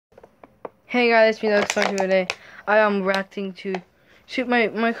Hey guys, it's me, Alex, talking today. I am reacting to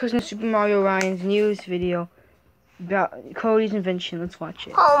my cousin Supermarioryans news video about Codys' invention. Let's watch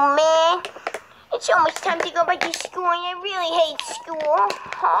it. Oh man, it's almost time to go back to school and I really hate school.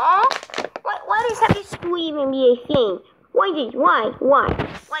 Huh? Why does having school even be a thing? Why?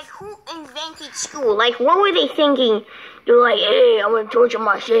 Like, who invented school? Like, what were they thinking? They're like, hey, I'm gonna torture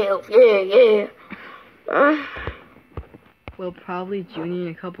myself. Yeah. Well, probably Junior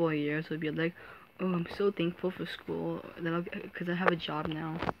in a couple of years will be like, oh, I'm so thankful for school because I have a job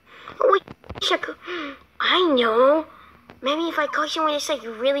now. Oh, wait, I know. Maybe if I call someone that's like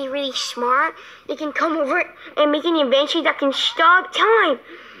really smart, they can come over and make an invention that can stop time.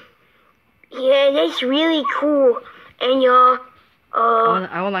 Yeah, that's really cool. And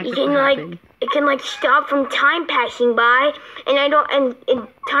I would like you to can happen. it can like stop from time passing by, and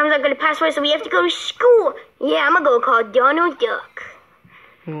time's not gonna pass by, so we have to go to school. Yeah, I'm gonna go call Donald Duck.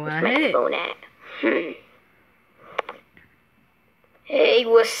 What? My phone at? Hey,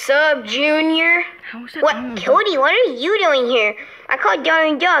 what's up, Junior? How is that? What, Cody? What are you doing here? I called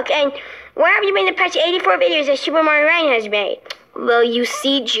Donald Duck, and where have you been the past 84 videos that Supermarioryans has made? Well, you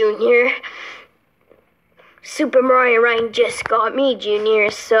see, Junior, Supermarioryans just got me, Junior,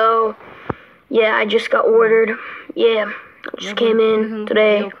 so yeah, I just got ordered. Yeah, I just came in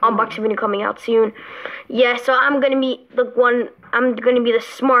today. Unboxing video coming out soon. Yeah, so I'm gonna be the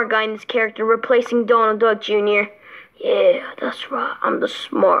smart guy in this character, replacing Donald Duck Jr. Yeah, that's right, I'm the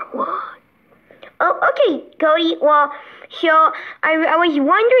smart one. Oh, okay, Cody. Well, so I was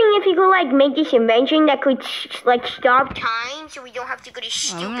wondering if you could like make this invention that could like stop time, so we don't have to go to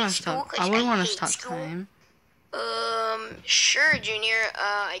stupid school. I wouldn't want to stop time. Sure, Junior.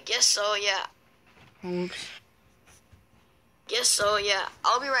 I guess so. Yeah. Oops. Guess so. Yeah.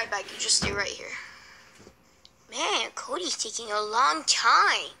 I'll be right back. You just stay right here. Man, Cody's taking a long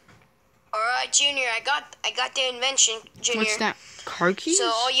time. All right, Junior. I got the invention, Junior. What's that? Car keys? So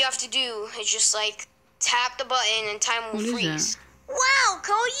all you have to do is just like tap the button and time will freeze. That? Wow,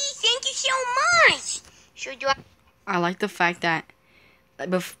 Cody! Thank you so much. Sure do. I like the fact that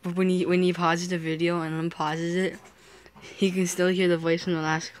when he pauses the video and unpauses it, he can still hear the voice from the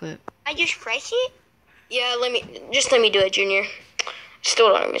last clip. I just press it? Yeah, let me do it, Junior. Still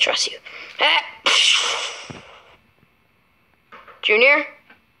don't even trust you. Junior?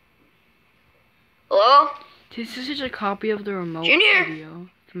 Hello? This is such a copy of the remote Junior? video.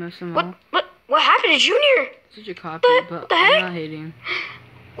 To mess them up. What happened to Junior? Such a copy, but I'm not hating.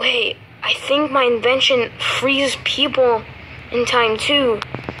 Wait, I think my invention frees people in time too.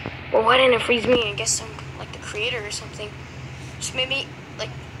 Well, why didn't it freeze me? I guess I'm like the creator or something. Just maybe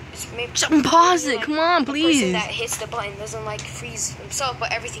Something pause it, come on, the please. person that hits the button doesn't like freeze himself,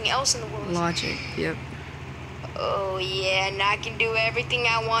 but everything else in the world. Logic, yep. Oh yeah, and I can do everything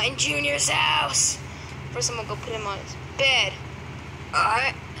I want in Junior's house. First, I'm gonna go put him on his bed.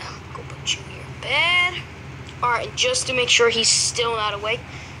 Alright, go put Junior in bed. Alright, and just to make sure he's still not awake.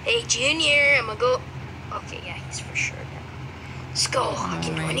 Hey, Junior, I'm gonna go. Okay, yeah, he's for sure now. Let's go. I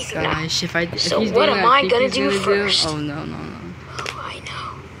can do anything now. So what am I gonna do first? Oh, no. Oh, I know.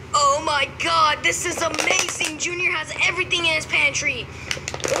 Oh my god, this is amazing. Junior has everything in his pantry.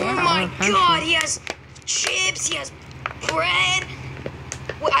 Oh my god, he has chips, he has bread.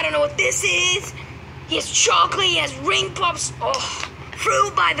 Well, I don't know what this is. He has chocolate, he has ring pops. Oh,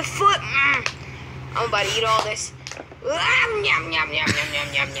 fruit by the foot. I'm about to eat all this. Oh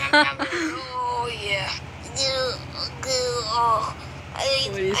yeah. Oh, I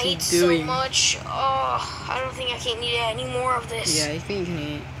ate so much. Oh, I don't think I can eat any more of this. Yeah, I think you can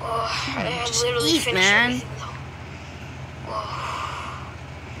eat. Oh, I literally eat, finished man. everything though. Oh.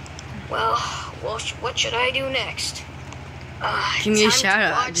 Well, what should I do next? Give me a shout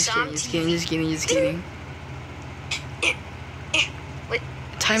out. Just kidding. What?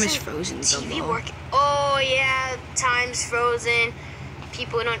 Time is frozen. TV work? Oh yeah, time's frozen.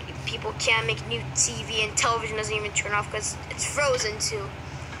 People can't make new TV, and television doesn't even turn off because it's frozen too.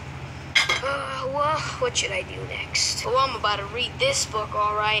 Well, what should I do next? Well, I'm about to read this book,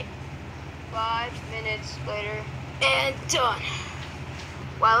 all right. 5 minutes later, and done.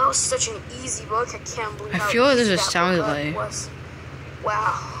 Wow, that was such an easy book. I can't believe how feel like there's easy a that sound book delay. was.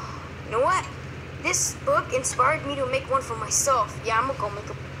 Wow. You know what? This book inspired me to make one for myself. Yeah, I'm gonna go make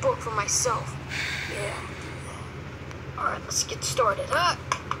a book for myself. Yeah. All right, let's get started.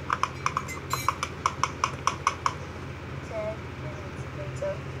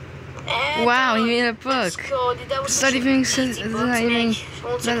 Wow, he made a book. It's not even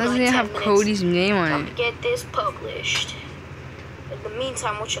have Codys' name on Time it. to get this published. In the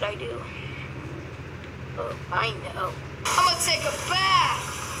meantime, what should I do? Oh, I know. I'm gonna take a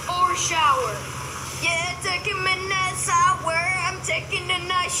bath or shower. Yeah, taking a nice shower. I'm taking a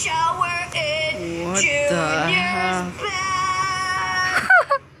nice shower in What Junior's the hell? bed.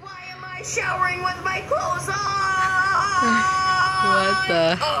 Why am I showering with my clothes on? What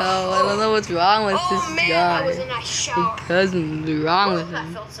the hell? I don't know what's wrong with this man, guy. that was a nice shower. His cousin, what's wrong with That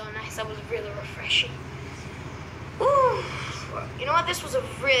him? felt so nice. That was really refreshing. Ooh. You know what? This was a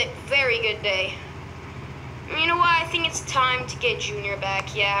very good day. You know what? I think it's time to get Junior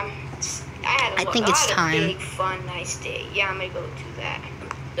back. Yeah. I think it's time. Big, fun, nice day. Yeah, I'm gonna go do that.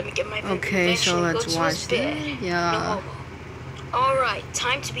 Let me get my Okay, so let's watch this. Yeah. All right,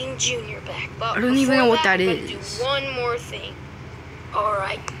 time to bring Junior back. But I don't even know what that I'm is. gonna do one more thing. All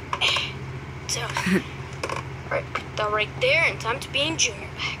right. So, all right, put that right there, and time to bring Junior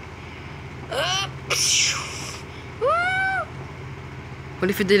back. Woo! What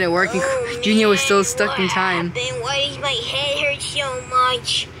if it didn't work and Junior was still stuck in time? Why does my head hurt so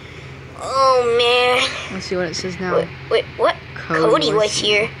much? Oh man. Let's see what it says now. Wait, what? Cody was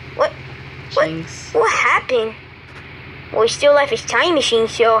here. What? Jinx. What happened? Well, he still left his time machine,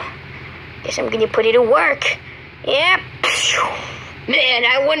 so guess I'm gonna put it to work. Yep. Man,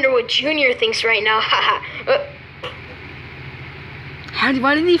 I wonder what Junior thinks right now.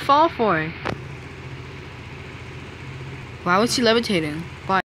 Why did he fall for it? Why was he levitating? Why?